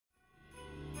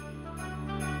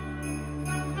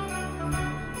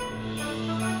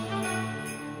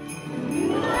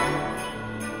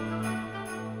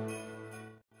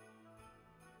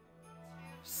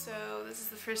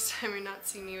first time you're not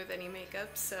seeing me with any makeup,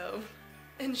 so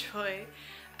enjoy.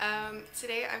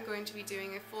 Today I'm going to be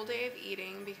doing a full day of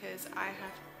eating because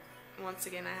once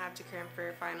again, I have to cram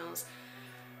for finals.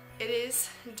 It is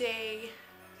day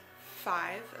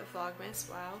 5 of Vlogmas.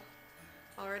 Wow,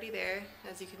 already there.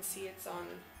 As you can see, it's on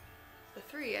the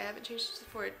 3. I haven't changed it to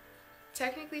 4.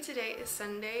 Technically today is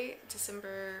Sunday,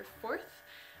 December 4th,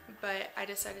 but I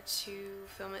decided to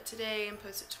film it today and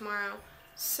post it tomorrow.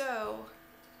 So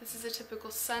this is a typical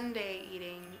Sunday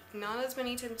eating. Not as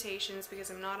many temptations because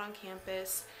I'm not on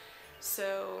campus,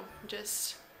 so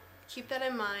just keep that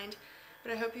in mind.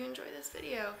 But I hope you enjoy this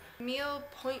video. Meal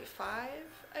 0.5,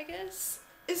 I guess,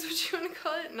 is what you want to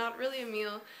call it. Not really a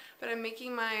meal, but I'm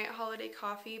making my holiday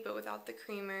coffee, but without the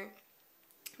creamer.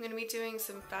 I'm going to be doing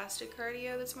some fasted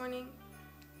cardio this morning.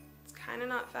 It's kind of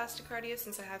not fasted cardio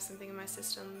since I have something in my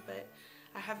system, but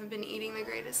I haven't been eating the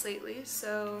greatest lately,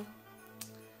 so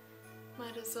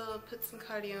might as well put some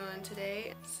cardio on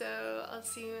today. So I'll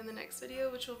see you in the next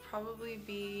video, which will probably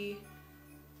be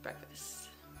breakfast.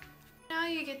 Now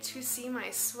you get to see my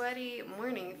sweaty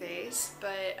morning face,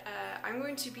 but I'm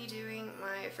going to be doing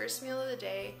my first meal of the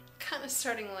day, kind of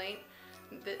starting late.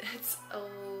 It's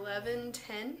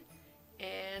 11:10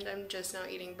 and I'm just now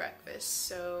eating breakfast,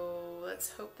 so let's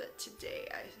hope that today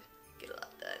I get a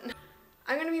lot done.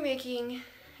 I'm going to be making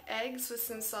eggs with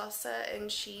some salsa and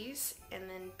cheese, and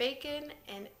then bacon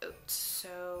and oats,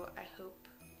 so I hope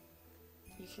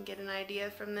you can get an idea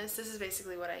from this. This is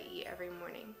basically what I eat every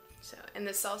morning. So, and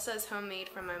the salsa is homemade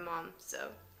from my mom, so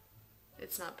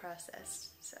it's not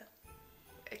processed, so,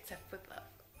 except with love.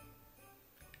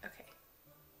 Okay,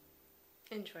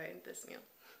 enjoy this meal.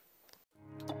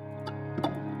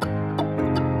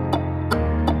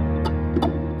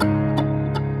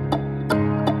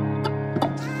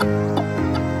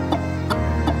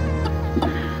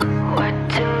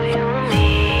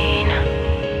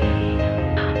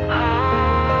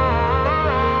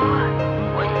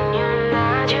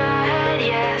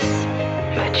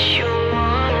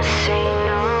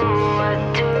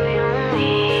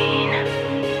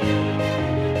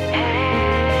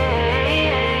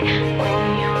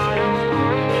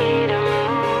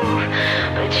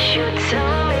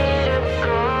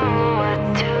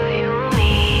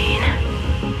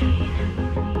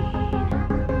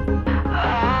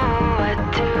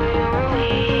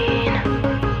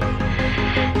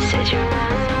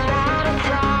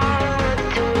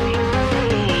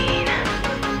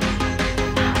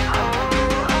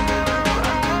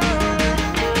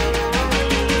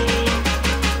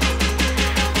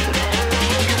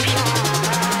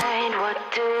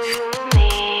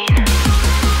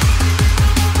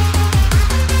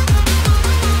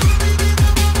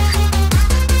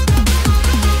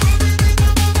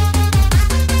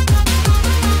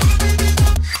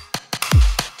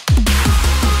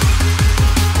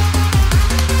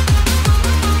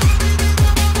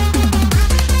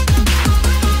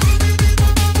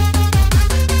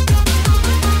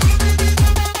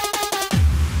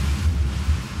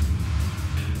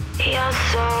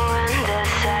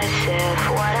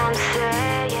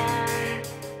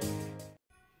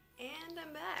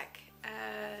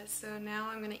 So now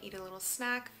I'm going to eat a little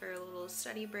snack for a little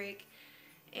study break,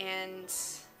 and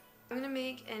I'm going to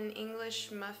make an English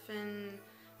muffin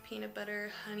peanut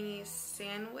butter honey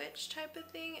sandwich type of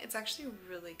thing. It's actually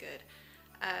really good.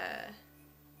 Yeah,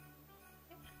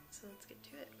 so let's get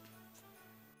to it.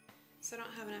 So I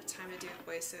don't have enough time to do a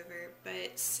voiceover,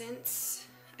 but since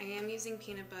I am using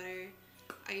peanut butter,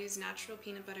 I use natural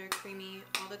peanut butter, creamy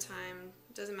all the time.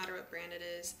 It doesn't matter what brand it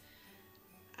is.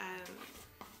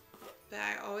 But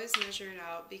I always measure it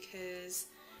out because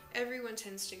everyone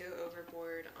tends to go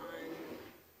overboard on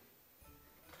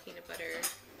peanut butter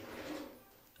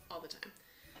all the time.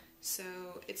 So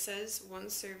it says 1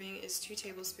 serving is 2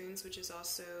 tablespoons, which is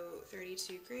also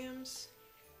 32 grams.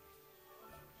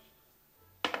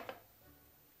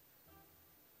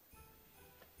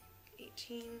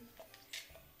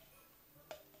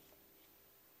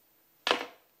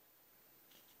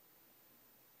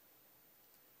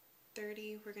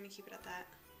 $30, we're going to keep it at that.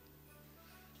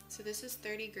 So this is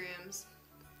 30 grams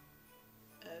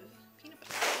of peanut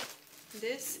butter.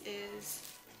 This is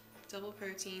double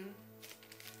protein,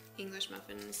 English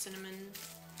muffin, cinnamon.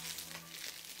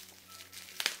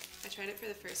 I tried it for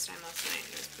the first time last night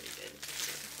and it was pretty good.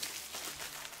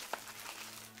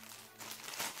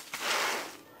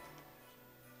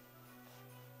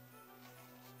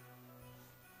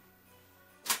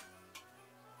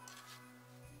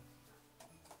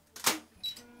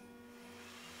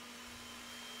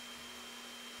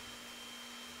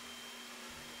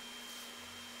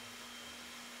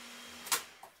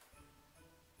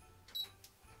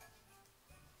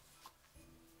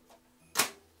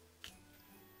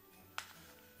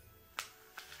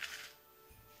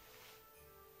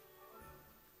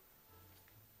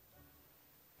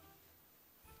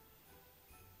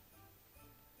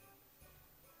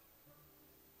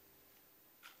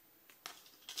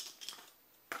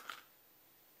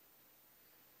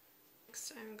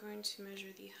 First, I'm going to measure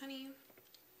the honey.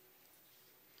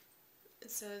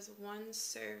 It says 1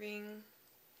 serving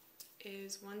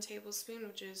is 1 tablespoon,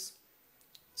 which is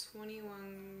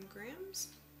 21 grams.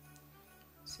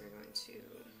 So we're going to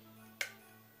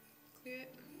clear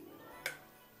it.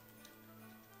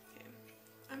 Okay.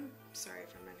 I'm sorry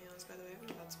for my nails, by the way. I'm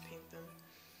about to paint them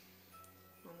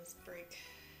on this break.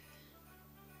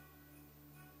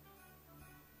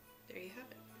 There you have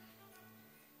it.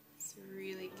 It's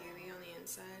really gooey on the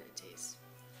inside. It tastes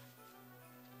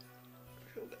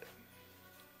real good.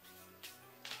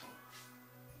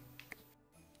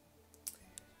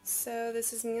 So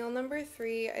this is meal number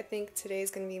 3. I think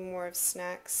today's going to be more of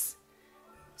snacks.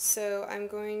 So I'm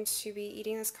going to be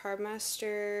eating this Carb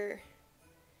Master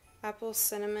apple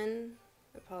cinnamon.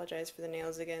 I apologize for the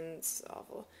nails again, it's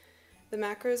awful. The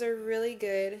macros are really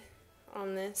good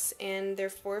on this, and they're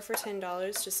 4 for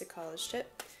 $10, just a college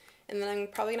tip. And then I'm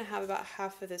probably going to have about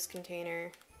half of this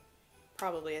container,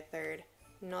 probably a third.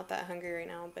 I'm not that hungry right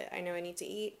now, but I know I need to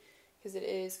eat because it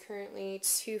is currently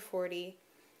 2:40.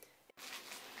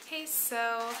 Okay,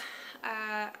 so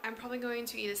I'm probably going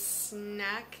to eat a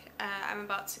snack. I'm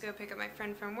about to go pick up my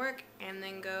friend from work and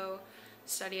then go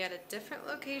study at a different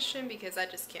location because I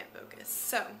just can't focus.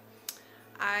 So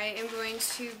I am going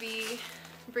to be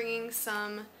bringing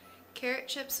some carrot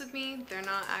chips with me. They're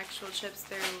not actual chips,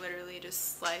 they're literally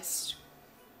just sliced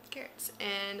carrots,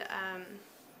 and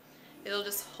it'll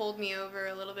just hold me over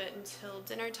a little bit until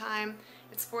dinner time.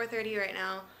 It's 4:30 right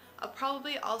now. I'll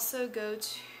probably also go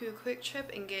to Quick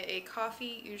Trip and get a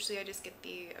coffee. Usually I just get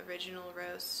the original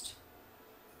roast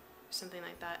or something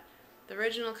like that. The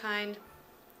original kind,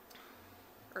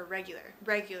 or regular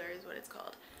is what it's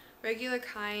called. Regular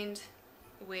kind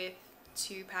with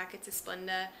 2 packets of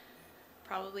Splenda.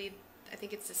 Probably, I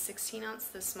think it's a 16 ounce,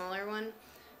 the smaller one.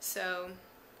 So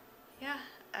yeah,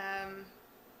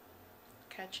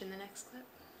 catch you in the next clip.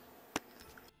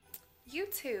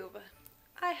 YouTube,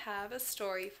 I have a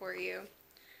story for you.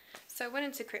 So I went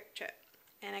into Quick Trip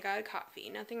and I got a coffee.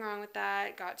 Nothing wrong with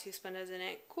that. Got 2 Splendas in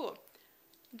it. Cool.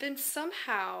 Then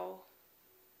somehow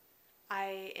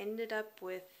I ended up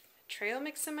with trail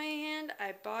mix in my hand.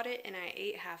 I bought it and I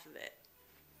ate half of it.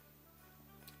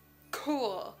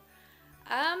 Cool.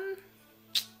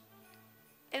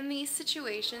 In these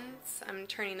situations, I'm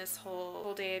turning this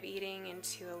whole day of eating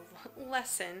into a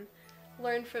lesson.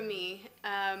 Learn from me.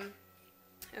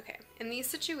 Okay, in these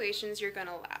situations, you're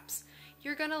gonna lapse.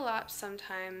 You're gonna lapse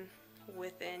sometime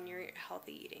within your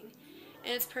healthy eating.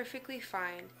 And it's perfectly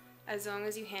fine as long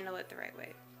as you handle it the right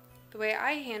way. The way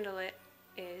I handle it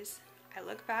is I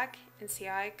look back and see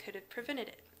how I could have prevented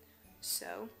it.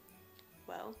 So,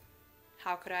 well,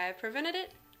 how could I have prevented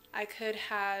it? I could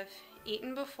have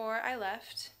eaten before I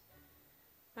left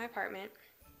my apartment,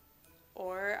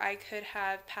 or I could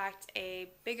have packed a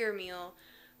bigger meal,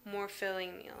 more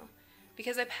filling meal.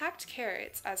 Because I packed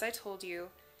carrots, as I told you,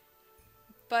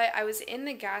 but I was in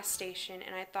the gas station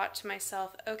and I thought to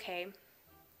myself, okay,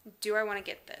 do I want to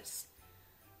get this?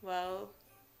 Well,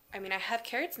 I mean, I have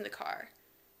carrots in the car,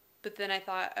 but then I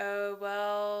thought, oh,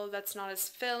 well, that's not as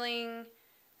filling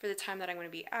for the time that I'm going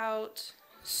to be out,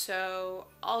 so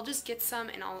I'll just get some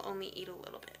and I'll only eat a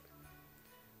little bit.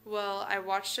 Well, I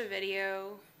watched a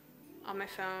video on my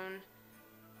phone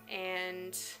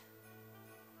and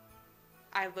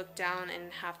I looked down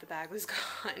and half the bag was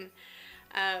gone.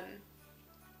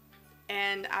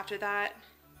 And after that,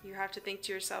 you have to think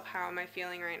to yourself, how am I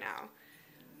feeling right now?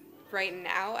 Right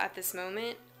now, at this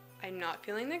moment, I'm not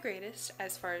feeling the greatest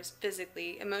as far as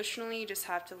physically. Emotionally, you just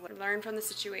have to learn from the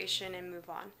situation and move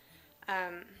on.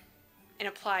 And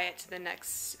apply it to the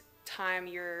next time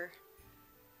you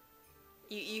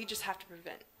just have to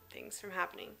prevent things from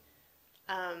happening.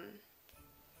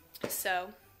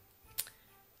 So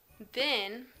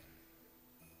then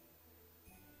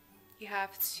you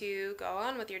have to go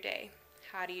on with your day.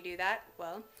 How do you do that?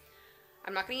 Well,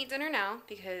 I'm not going to eat dinner now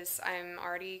because I'm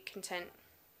already content.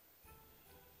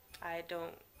 I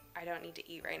don't need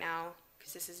to eat right now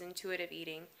because this is intuitive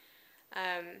eating.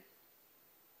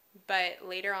 But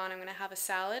later on I'm going to have a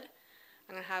salad.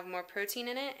 I'm going to have more protein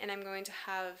in it, and I'm going to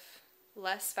have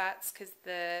less fats because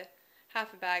the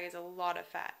half a bag is a lot of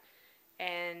fat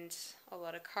and a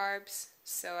lot of carbs.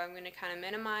 So I'm going to kind of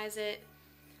minimize it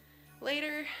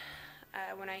later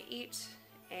when I eat,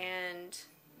 and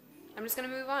I'm just going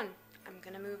to move on. I'm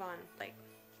going to move on. Like,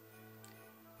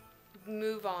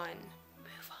 move on.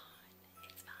 Move on.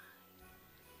 It's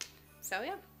fine. So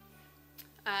yeah.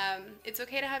 It's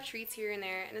okay to have treats here and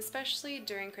there, and especially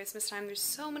during Christmas time, there's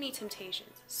so many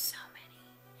temptations. So many.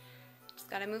 Just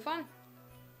gotta move on.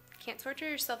 Can't torture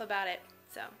yourself about it.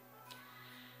 So,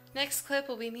 Next clip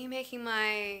will be me making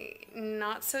my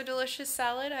not so delicious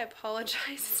salad. I apologize,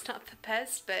 it's not the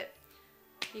best, but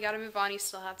you gotta move on, you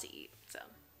still have to eat, so.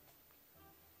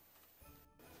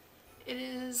 It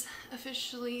is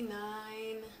officially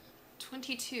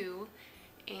 9:22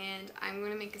 and I'm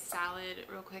gonna make a salad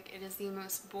real quick. It is the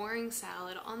most boring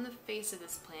salad on the face of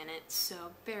this planet,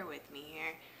 so bear with me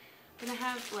here. I'm gonna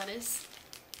have lettuce.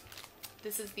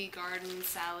 This is the garden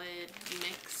salad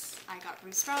mix I got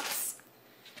from Sprouts.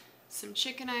 Some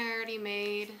chicken I already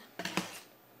made,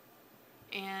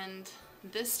 and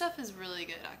this stuff is really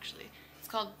good actually. It's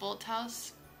called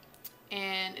Bolthouse,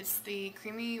 and it's the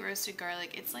creamy roasted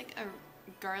garlic. It's like a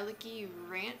garlicky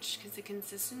ranch because the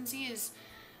consistency is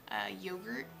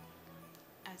yogurt,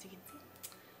 as you can see.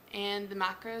 And the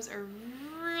macros are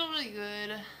really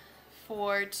good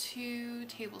for 2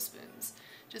 tablespoons.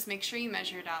 Just make sure you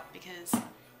measure it out because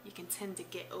you can tend to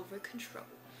get over control.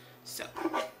 So,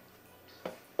 let's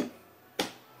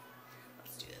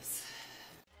do this.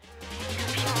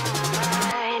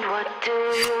 What do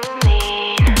you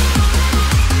mean?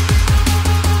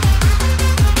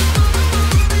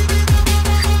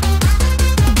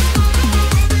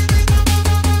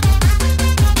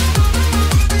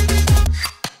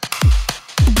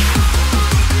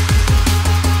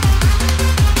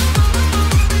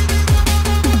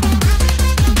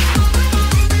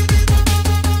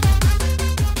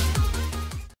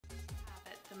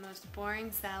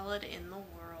 Boring salad in the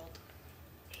world.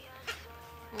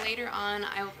 Later on,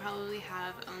 I will probably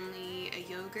have only a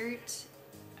yogurt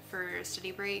for a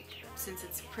study break since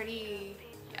it's pretty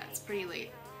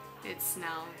late. It's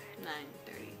now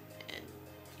 9:30 and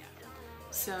yeah.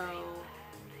 So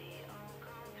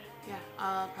yeah,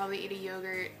 I'll probably eat a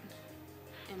yogurt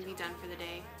and be done for the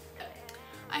day.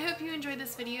 I hope you enjoyed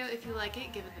this video. If you like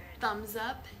it, give it a thumbs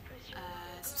up.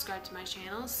 Subscribe to my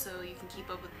channel so you can keep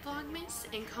up with Vlogmas,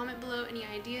 and comment below any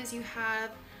ideas you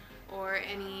have or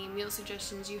any meal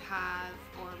suggestions you have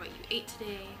or what you ate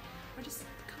today, or just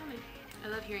comment. I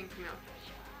love hearing from you.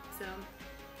 So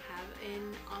have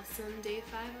an awesome day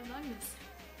 5 of Vlogmas.